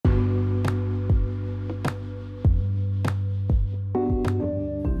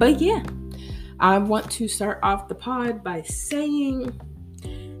But yeah, I want to start off the pod by saying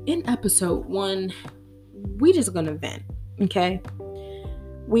in episode 1, we just gonna vent, okay?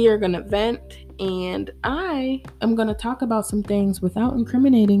 We are gonna vent, and I am gonna talk about some things without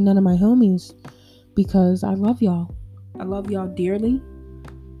incriminating none of my homies, because I love y'all. I love y'all dearly.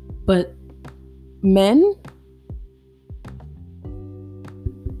 But men,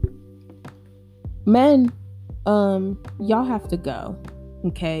 y'all have to go.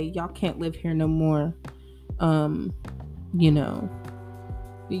 Okay, y'all can't live here no more. Your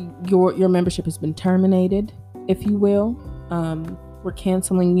membership has been terminated, if you will. We're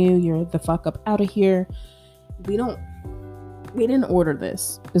canceling you. You're the fuck up out of here. We didn't order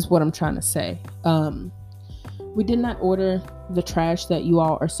this, is what I'm trying to say. We did not order the trash that you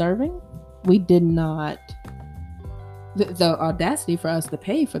all are serving. We did not. The audacity for us to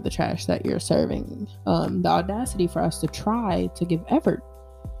pay for the trash that you're serving. The audacity for us to try to give effort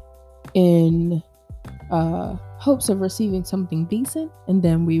in hopes of receiving something decent, and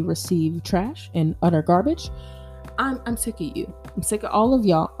then we receive trash and utter garbage. I'm sick of you. I'm sick of all of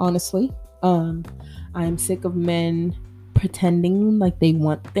y'all, honestly. I'm sick of men pretending like they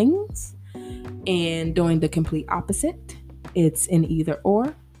want things and doing the complete opposite. It's an either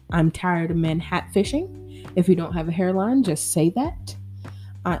or. I'm tired of men hat fishing. If you don't have a hairline, just say that.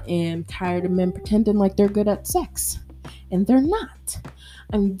 I am tired of men pretending like they're good at sex, and they're not.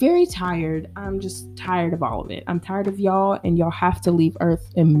 I'm very tired. I'm just tired of all of it. I'm tired of y'all, and y'all have to leave Earth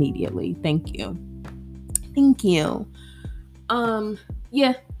immediately. Thank you.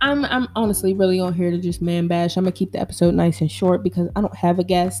 Yeah, I'm honestly really on here to just man bash. I'm gonna keep the episode nice and short because I don't have a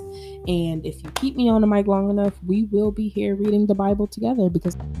guest, and if you keep me on the mic long enough, we will be here reading the Bible together,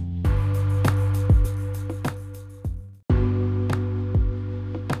 because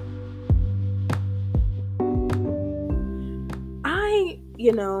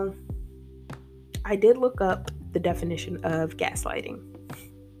I did look up the definition of gaslighting.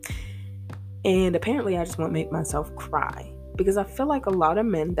 And apparently I just won't make myself cry, because I feel like a lot of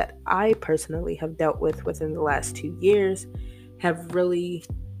men that I personally have dealt with within the last 2 years have really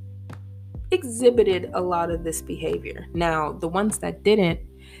exhibited a lot of this behavior. Now, the ones that didn't,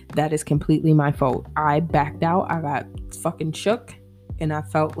 that is completely my fault. I backed out. I got fucking shook, and I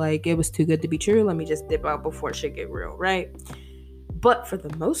felt like it was too good to be true. Let me just dip out before shit get real, right? But for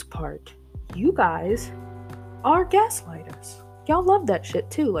the most part, you guys are gaslighters. Y'all love that shit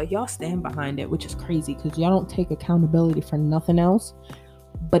too. Like, y'all stand behind it, which is crazy because y'all don't take accountability for nothing else.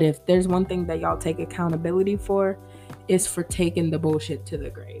 But if there's one thing that y'all take accountability for, it's for taking the bullshit to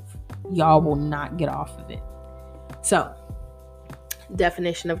the grave. Y'all will not get off of it. So,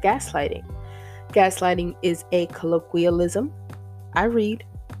 definition of gaslighting. Gaslighting is a colloquialism. I read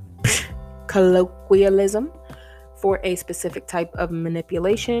colloquialism for a specific type of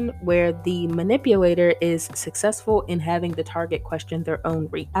manipulation where the manipulator is successful in having the target question their own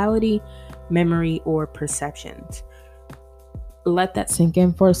reality, memory, or perceptions. Let that sink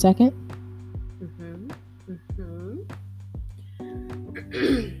in for a second.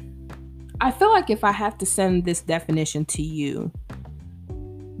 I feel like if I have to send this definition to you,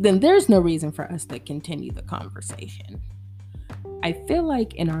 then there's no reason for us to continue the conversation. I feel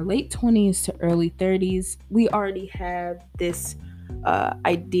like in our late 20s to early 30s, we already have this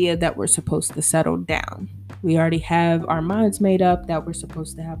idea that we're supposed to settle down. We already have our minds made up that we're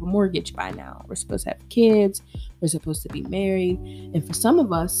supposed to have a mortgage by now. We're supposed to have kids. We're supposed to be married. And for some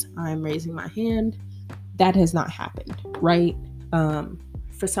of us, I'm raising my hand, that has not happened, right?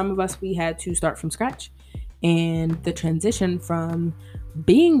 For some of us, we had to start from scratch. And the transition from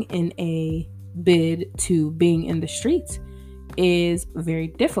being in a bid to being in the streets is very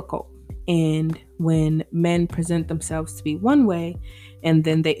difficult. And when men present themselves to be one way and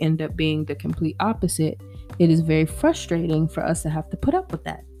then they end up being the complete opposite, it is very frustrating for us to have to put up with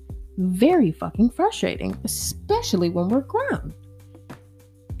that. Very fucking frustrating, especially when we're grown.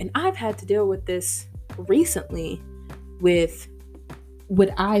 And I've had to deal with this recently with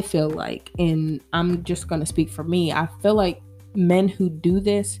what I feel like, and I'm just going to speak for me. I feel like men who do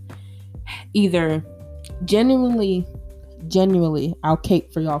this either genuinely, I'll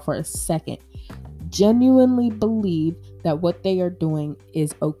cape for y'all for a second, genuinely believe that what they are doing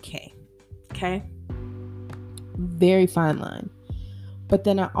is okay. Very fine line. But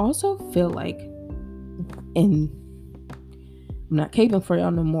then I also feel like, and I'm not caping for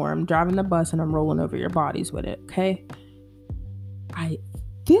y'all no more, I'm driving the bus and I'm rolling over your bodies with it, okay? I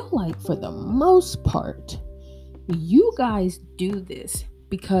feel like for the most part, you guys do this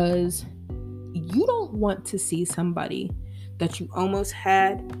because you don't want to see somebody that you almost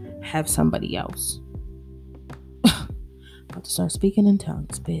had have somebody else. About to start speaking in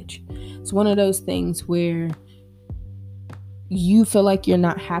tongues, bitch. It's one of those things where you feel like you're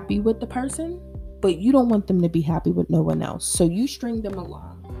not happy with the person, but you don't want them to be happy with no one else. So you string them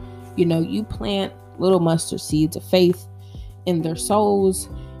along. You plant little mustard seeds of faith in their souls,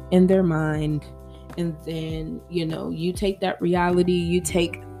 in their mind. And then, you take that reality, you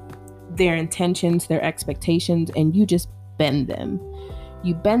take their intentions, their expectations, and you just bend them.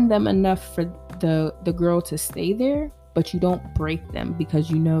 You bend them enough for the girl to stay there, but you don't break them,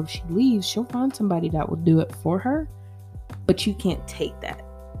 because if she leaves, she'll find somebody that will do it for her, but you can't take that.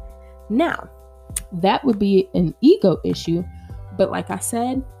 Now, that would be an ego issue, but like I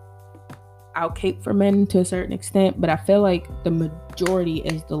said, I'll cape for men to a certain extent, but I feel like the majority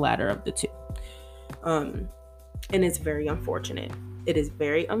is the latter of the two. And it's very unfortunate. It is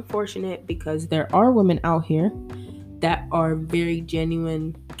very unfortunate, because there are women out here that are very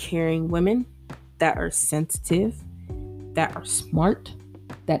genuine, caring women, that are sensitive, that are smart,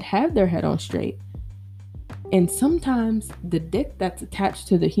 that have their head on straight. And sometimes the dick that's attached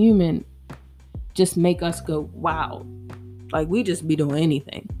to the human just make us go, wow, like we just be doing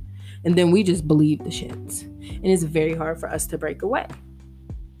anything. And then we just believe the shits. And it's very hard for us to break away.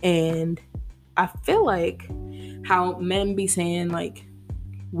 And I feel like how men be saying, like,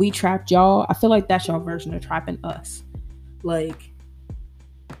 we trapped y'all. I feel like that's y'all version of trapping us. Like,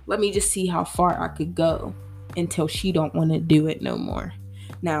 let me just see how far I could go until she don't want to do it no more.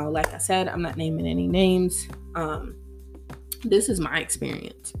 Now, like I said, I'm not naming any names. This is my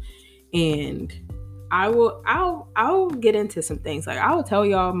experience. And I'll get into some things. Like, I will tell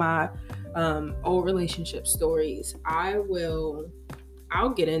y'all my old relationship stories. I'll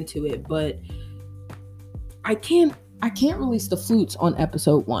get into it, but I can't release the flutes on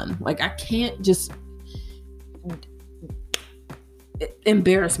episode 1. Like, I can't just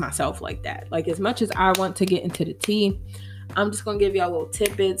embarrass myself like that. Like, as much as I want to get into the tea, I'm just gonna give y'all little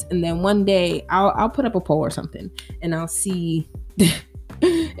tidbits, and then one day I'll put up a poll or something, and I'll see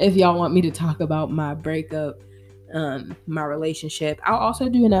if y'all want me to talk about my breakup, my relationship. I'll also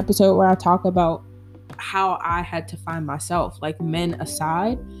do an episode where I talk about how I had to find myself, like, men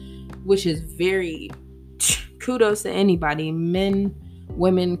aside, which is very kudos to anybody, men,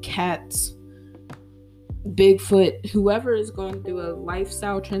 women, cats, Bigfoot, whoever is going through a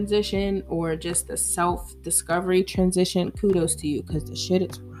lifestyle transition or just a self-discovery transition. Kudos to you, because the shit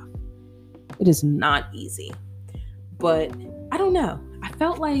is rough. It is not easy. But I don't know. I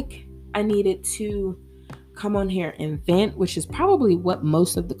felt like I needed to come on here and vent, which is probably what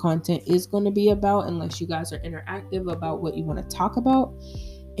most of the content is going to be about, unless you guys are interactive about what you want to talk about.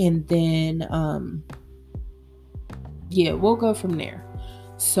 And then, we'll go from there.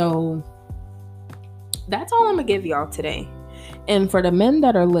 So that's all I'm going to give y'all today. And for the men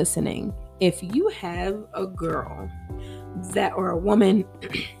that are listening, if you have a girl or a woman,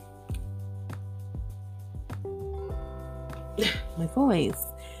 my voice,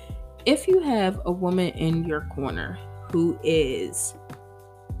 if you have a woman in your corner who is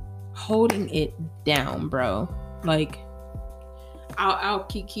holding it down, bro, like, I'll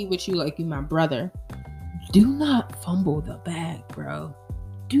kiki with you like you my brother. Do not fumble the bag, bro.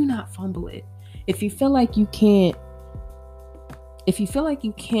 Do not fumble it. If you feel like you can't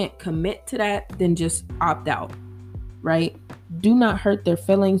commit to that, then just opt out, right? Do not hurt their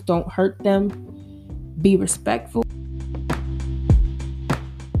feelings. Don't hurt them. Be respectful.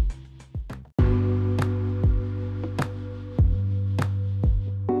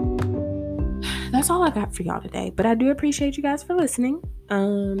 That's all I got for y'all today, but I do appreciate you guys for listening.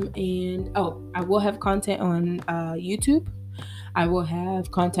 And I will have content on YouTube. I will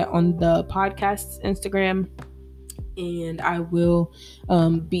have content on the podcast's Instagram, and I will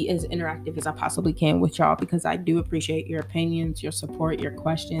be as interactive as I possibly can with y'all, because I do appreciate your opinions, your support, your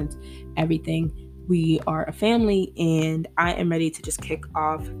questions, everything. We are a family, and I am ready to just kick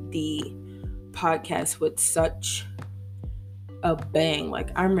off the podcast with such a bang. Like,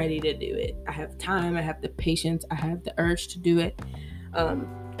 I'm ready to do it. I have time, I have the patience, I have the urge to do it. And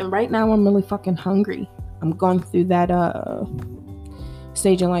right now I'm really fucking hungry. I'm going through that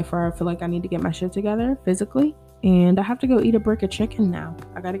stage in life where I feel like I need to get my shit together physically, and I have to go eat a brick of chicken now.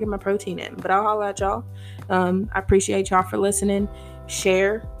 I gotta get my protein in, but I'll holler at y'all. I appreciate y'all for listening.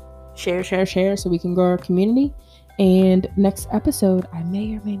 Share so we can grow our community. And next episode, I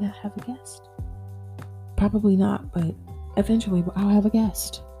may or may not have a guest. Probably not, but eventually I'll have a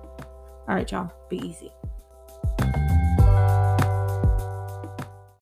guest. All right, y'all, be easy.